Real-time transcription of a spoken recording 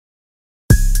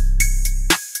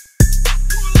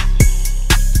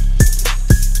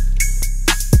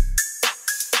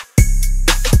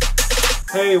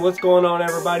Hey, what's going on,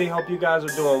 everybody? Hope you guys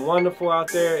are doing wonderful out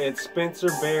there. It's Spencer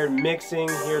Baird Mixing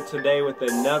here today with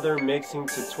another mixing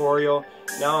tutorial.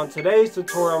 Now on today's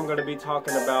tutorial, I'm going to be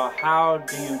talking about how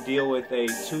do you deal with a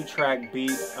 2-track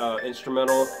beat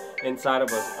instrumental inside of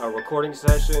a recording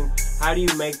session. How do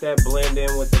you make that blend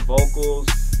in with the vocals?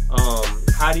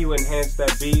 How do you enhance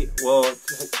that beat? Well,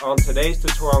 on today's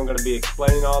tutorial, I'm going to be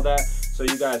explaining all that. So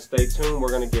you guys stay tuned.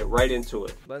 We're going to get right into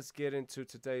it. Let's get into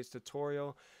today's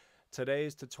tutorial.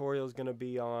 Today's tutorial is going to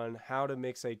be on how to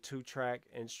mix a 2-track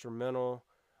instrumental.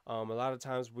 A lot of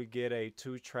times we get a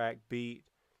 2-track beat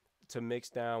to mix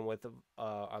down with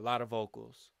a lot of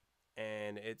vocals,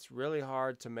 and it's really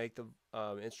hard to make the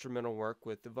instrumental work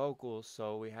with the vocals.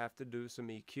 So we have to do some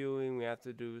EQing, we have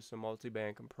to do some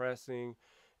multi-band compressing,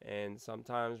 and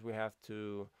sometimes we have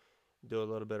to do a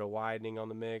little bit of widening on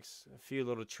the mix, a few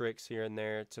little tricks here and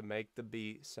there to make the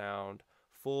beat sound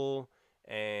full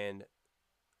and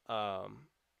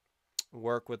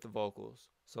work with the vocals.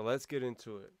 So let's get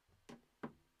into it.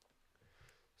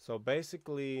 So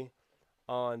basically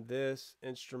on this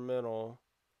instrumental,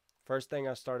 first thing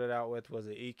I started out with was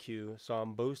an EQ. So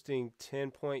I'm boosting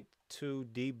 10.2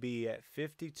 dB at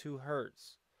 52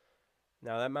 Hertz.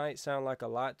 Now that might sound like a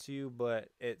lot to you, but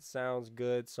it sounds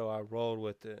good, so I rolled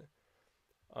with it.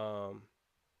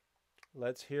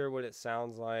 Let's hear what it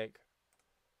sounds like.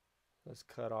 Let's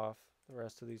cut off the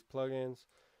rest of these plugins.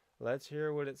 Let's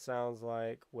hear what it sounds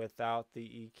like without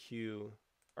the EQ,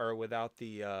 or without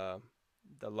the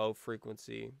low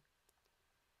frequency.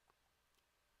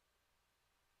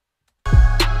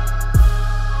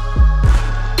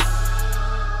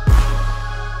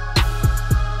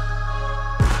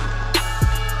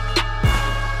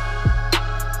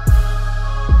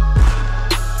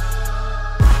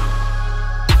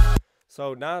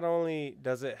 So not only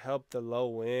does it help the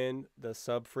low end, the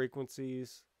sub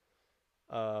frequencies,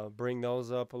 bring those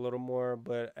up a little more,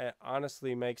 but it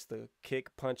honestly makes the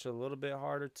kick punch a little bit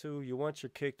harder too. You want your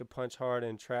kick to punch hard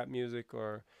in trap music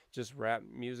or just rap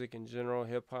music in general,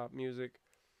 hip-hop music.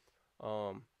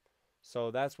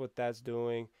 So that's what that's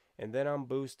doing. And then I'm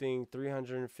boosting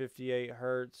 358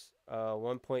 Hertz,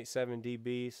 1.7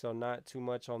 dB, so not too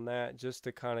much on that, just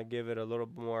to kind of give it a little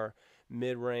more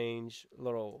mid-range,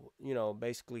 little, you know,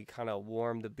 basically kind of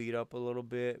warm the beat up a little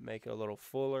bit, make it a little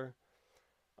fuller.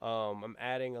 I'm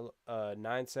adding a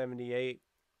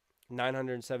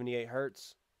 978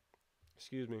 Hertz,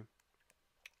 excuse me,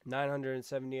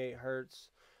 978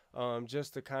 Hertz,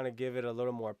 just to kind of give it a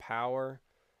little more power.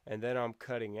 And then I'm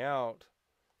cutting out,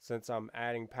 since I'm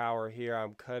adding power here,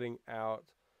 I'm cutting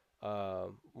out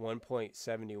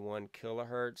 1.71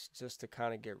 kilohertz, just to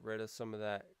kind of get rid of some of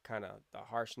that kind of the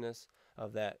harshness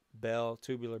of that bell,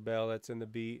 tubular bell that's in the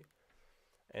beat.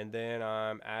 And then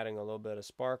I'm adding a little bit of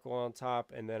sparkle on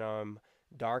top, and then I'm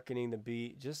darkening the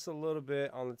beat just a little bit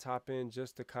on the top end,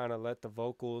 just to kind of let the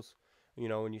vocals, you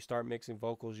know, when you start mixing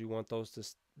vocals, you want those to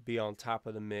be on top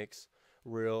of the mix,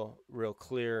 real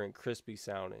clear and crispy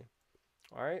sounding.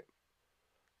 All right,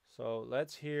 so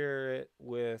let's hear it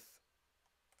with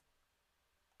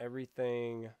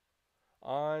everything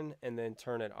on and then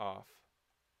turn it off.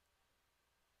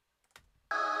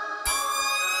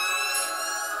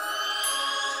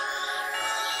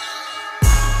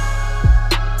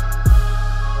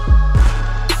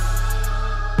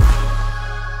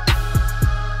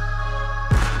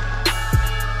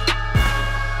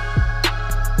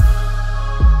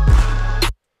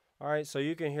 Alright, so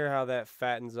you can hear how that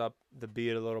fattens up the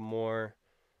beat a little more.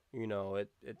 You know,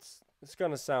 it's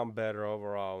gonna sound better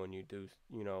overall when you do,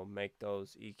 you know, make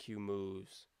those EQ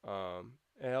moves.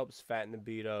 It helps fatten the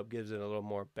beat up, gives it a little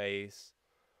more bass.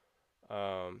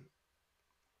 I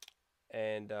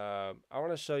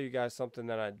want to show you guys something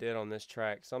that I did on this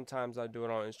track. Sometimes I do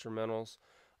it on instrumentals.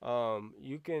 A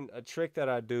trick that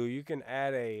I do, you can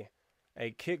add a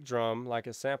kick drum, like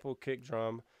a sample kick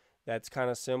drum, that's kind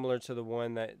of similar to the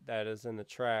one that is in the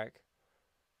track.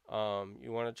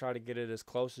 You want to try to get it as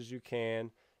close as you can,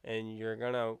 and you're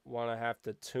going to want to have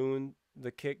to tune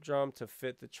the kick drum to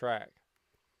fit the track.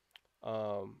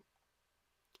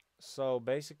 So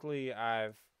basically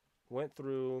I've went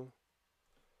through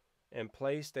and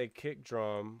placed a kick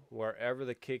drum wherever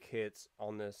the kick hits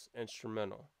on this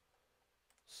instrumental.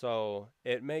 So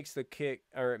it makes the kick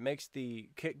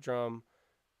drum,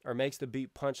 or makes the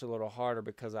beat punch a little harder,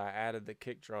 because I added the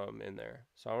kick drum in there.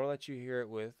 So I'm gonna let you hear it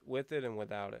with it and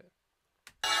without it.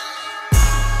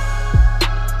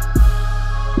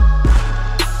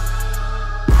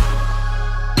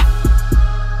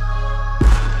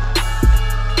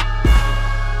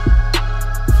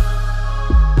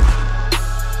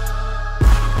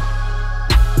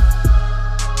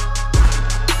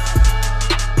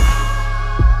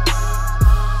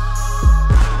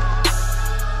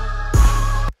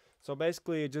 So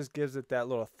basically, it just gives it that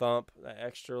little thump, that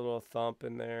extra little thump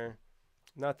in there.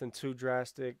 Nothing too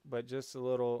drastic, but just a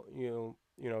little,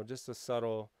 just a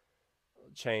subtle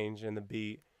change in the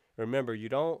beat. Remember,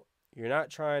 you're not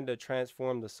trying to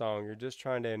transform the song. You're just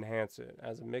trying to enhance it.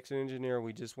 As a mixing engineer,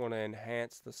 we just want to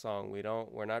enhance the song.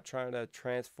 We're not trying to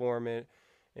transform it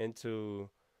into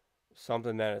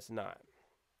something that it's not.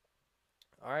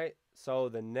 All right. So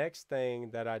the next thing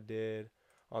that I did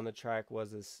on the track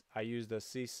was this. I used a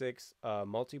C6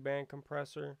 multiband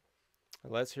compressor.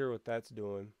 Let's hear what that's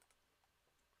doing.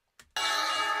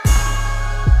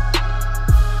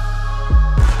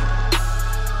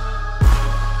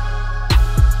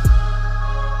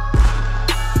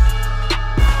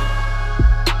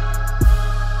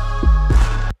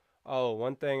 Oh,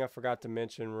 one thing I forgot to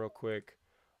mention real quick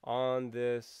on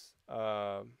this,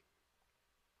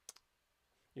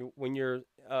 when you're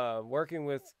working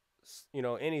with,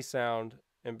 any sound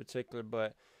in particular,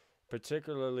 but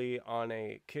particularly on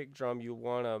a kick drum, you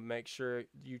want to make sure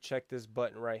you check this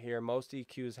button right here. Most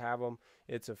EQs have them.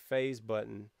 It's a phase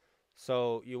button.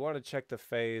 So you want to check the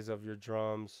phase of your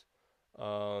drums.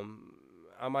 I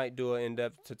might do an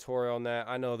in-depth tutorial on that.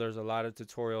 I know there's a lot of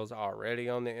tutorials already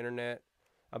on the internet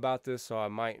about this, so I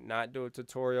might not do a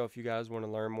tutorial. If you guys want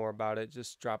to learn more about it,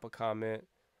 just drop a comment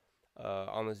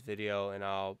on this video and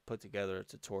I'll put together a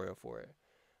tutorial for it.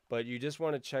 But you just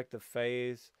want to check the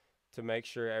phase to make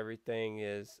sure everything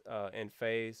is in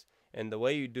phase. And the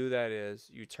way you do that is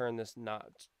you turn this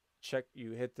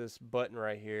you hit this button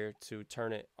right here to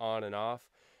turn it on and off.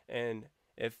 And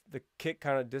if the kick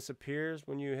kind of disappears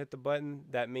when you hit the button,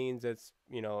 that means it's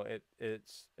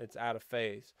out of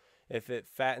phase. If it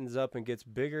fattens up and gets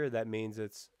bigger, that means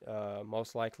it's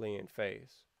most likely in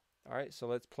phase. All right, so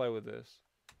let's play with this.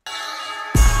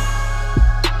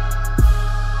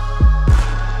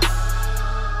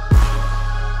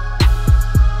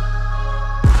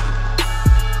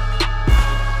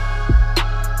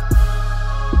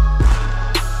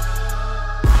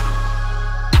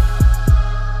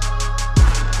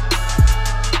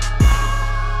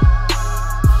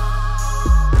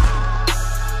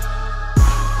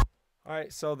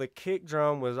 Alright, so the kick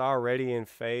drum was already in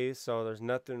phase, so there's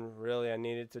nothing really I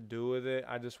needed to do with it.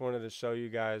 I just wanted to show you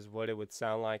guys what it would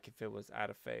sound like if it was out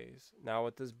of phase. Now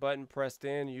with this button pressed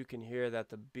in, you can hear that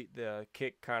the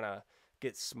kick kind of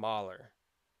gets smaller.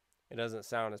 It doesn't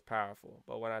sound as powerful.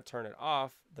 But when I turn it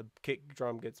off, the kick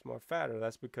drum gets more fatter.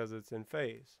 That's because it's in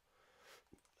phase.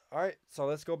 Alright, so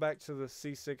let's go back to the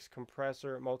C6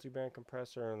 compressor, multiband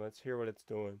compressor, and let's hear what it's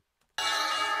doing.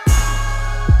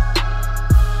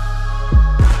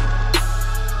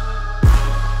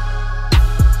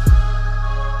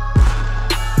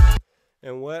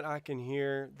 And what I can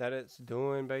hear that it's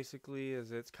doing basically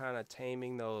is it's kind of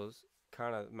taming those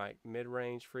kind of like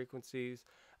mid-range frequencies.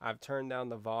 I've turned down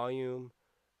the volume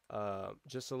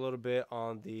just a little bit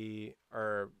on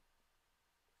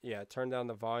turned down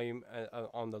the volume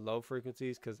on the low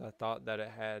frequencies because I thought that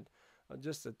it had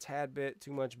just a tad bit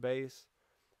too much bass.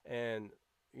 And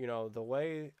the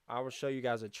way I will show you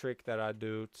guys a trick that I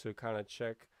do to kind of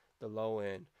check the low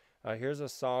end. Here's a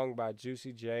song by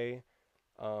Juicy J.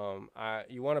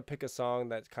 You want to pick a song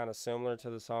that's kind of similar to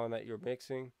the song that you're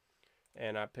mixing,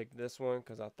 and I picked this one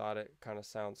because I thought it kind of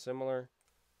sounds similar.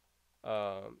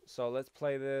 So let's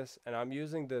play this, and I'm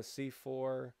using the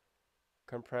C4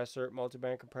 compressor,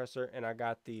 multiband compressor, and I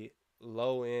got the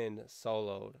low end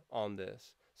soloed on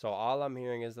this, so all I'm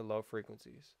hearing is the low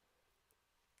frequencies.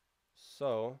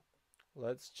 So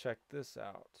let's check this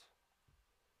out.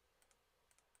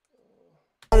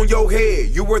 On your head,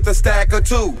 you worth a stack or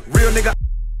two, real nigga.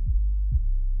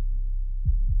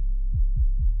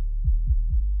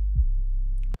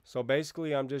 So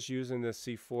basically, I'm just using the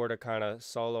C4 to kind of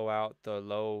solo out the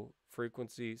low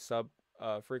frequency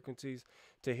frequencies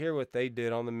to hear what they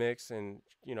did on the mix, and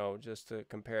just to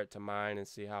compare it to mine and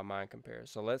see how mine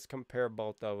compares. So let's compare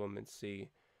both of them and see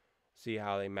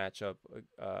how they match up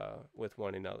with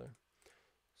one another.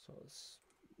 So let's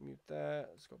mute that.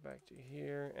 Let's go back to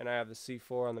here, and I have the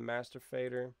C4 on the master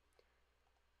fader.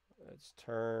 Let's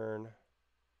turn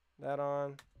that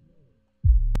on.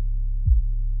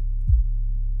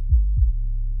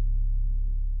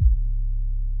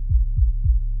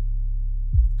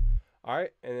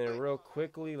 Alright, and then real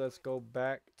quickly, let's go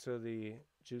back to the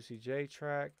Juicy J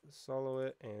track, solo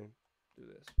it, and do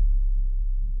this.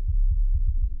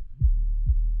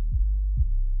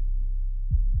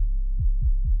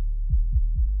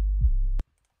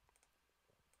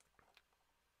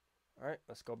 Alright,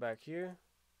 let's go back here.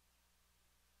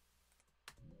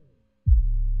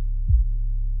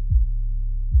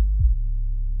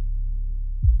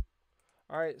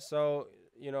 Alright, so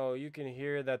you know, you can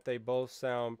hear that they both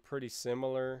sound pretty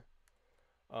similar.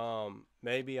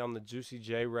 Maybe on the Juicy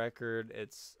J record,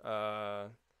 it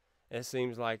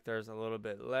seems like there's a little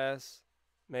bit less,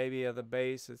 maybe of the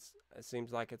bass. It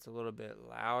seems like it's a little bit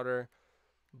louder.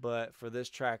 But for this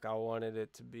track, I wanted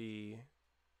it to be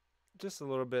just a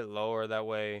little bit lower. That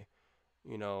way,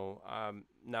 you know, I'm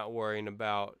not worrying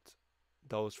about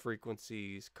those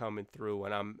frequencies coming through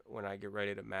when I get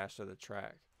ready to master the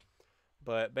track.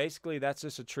 But basically, that's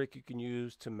just a trick you can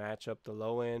use to match up the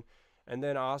low end. And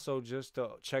then also just to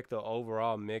check the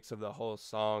overall mix of the whole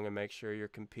song and make sure you're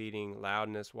competing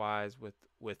loudness wise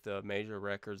with the major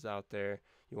records out there.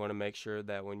 You want to make sure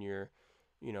that when you're,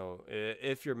 you know,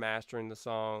 if you're mastering the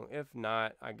song, if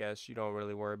not, I guess you don't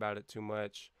really worry about it too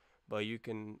much. But you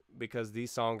can, because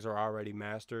these songs are already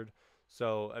mastered.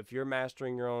 So if you're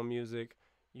mastering your own music,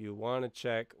 you want to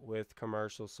check with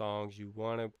commercial songs. You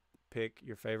want to pick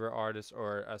your favorite artist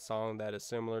or a song that is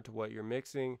similar to what you're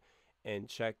mixing and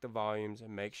check the volumes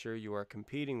and make sure you are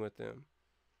competing with them.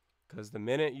 Because the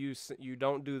minute you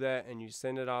don't do that and you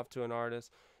send it off to an artist,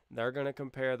 they're going to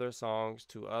compare their songs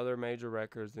to other major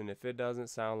records, and if it doesn't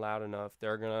sound loud enough,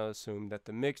 they're going to assume that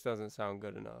the mix doesn't sound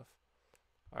good enough.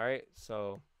 Alright,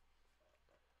 so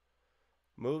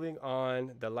moving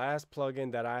on, the last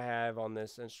plugin that I have on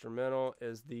this instrumental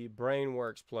is the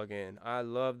Brainworks plugin. I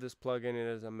love this plugin. It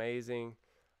is amazing.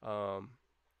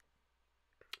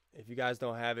 If you guys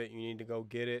don't have it, you need to go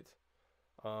get it.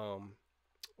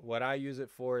 What I use it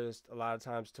for is a lot of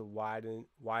times to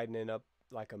widening up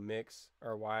like a mix,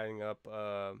 or widening up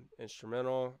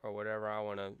instrumental, or whatever I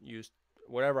want to use,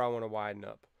 whatever I want to widen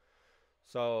up.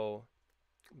 So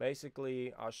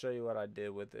basically, I'll show you what I did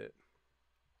with it.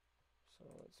 So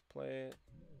let's play it.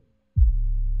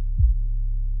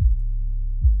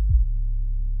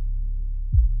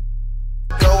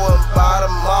 Go and buy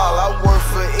them all. I work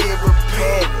for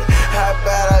independent. How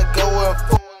about I go and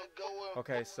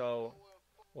Okay, so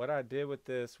what I did with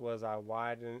this was I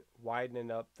widening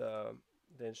up the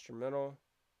instrumental.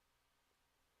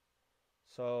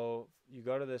 So you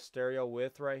go to the stereo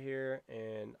width right here,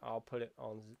 and I'll put it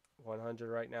on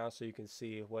 100 right now so you can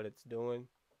see what it's doing.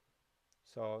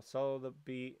 So I'll solo the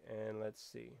beat, and let's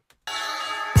see.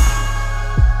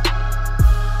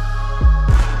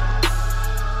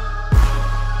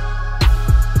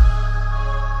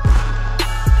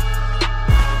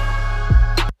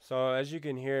 So as you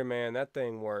can hear, man, that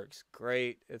thing works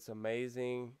great. It's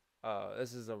amazing.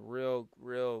 This is a real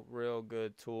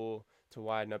good tool to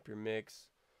widen up your mix.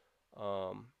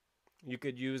 You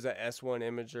could use a S1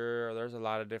 imager, or there's a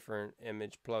lot of different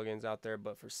image plugins out there,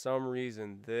 but for some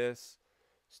reason this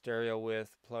stereo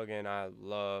width plugin I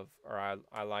love, or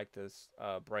I like this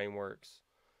Brainworks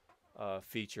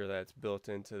feature that's built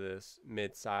into this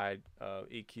mid-side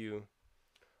EQ.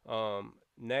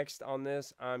 Next on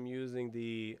this, I'm using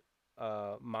the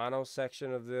mono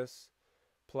section of this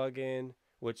plugin,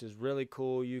 which is really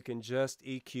cool. You can just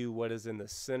EQ what is in the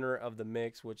center of the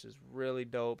mix, which is really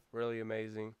dope, really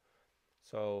amazing.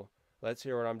 So let's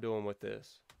hear what I'm doing with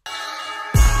this.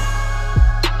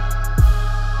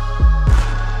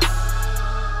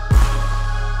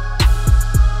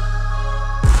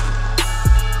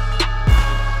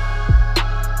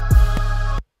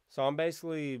 So I'm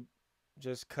basically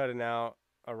just cutting out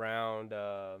around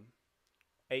 8.7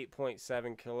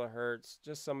 kilohertz,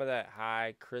 just some of that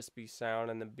high crispy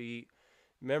sound in the beat.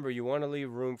 Remember, you want to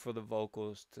leave room for the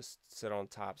vocals to sit on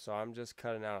top, so I'm just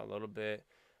cutting out a little bit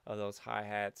of those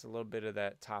hi-hats, a little bit of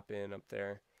that top end up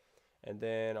there. And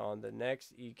then on the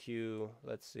next EQ,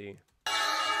 let's see.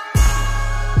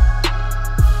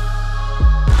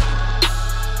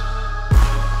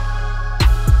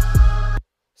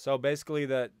 So basically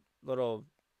that little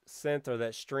synth or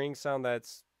that string sound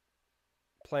that's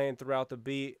playing throughout the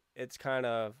beat, it's kind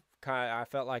of I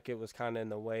felt like it was kind of in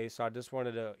the way, so I just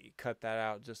wanted to cut that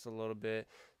out just a little bit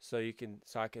so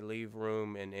I could leave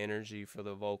room and energy for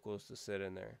the vocals to sit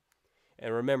in there.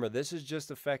 And remember, this is just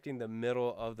affecting the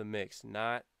middle of the mix,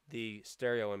 not the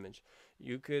stereo image.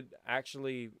 You could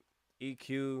actually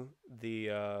EQ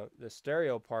the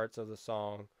stereo parts of the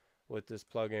song with this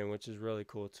plugin, which is really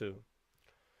cool too.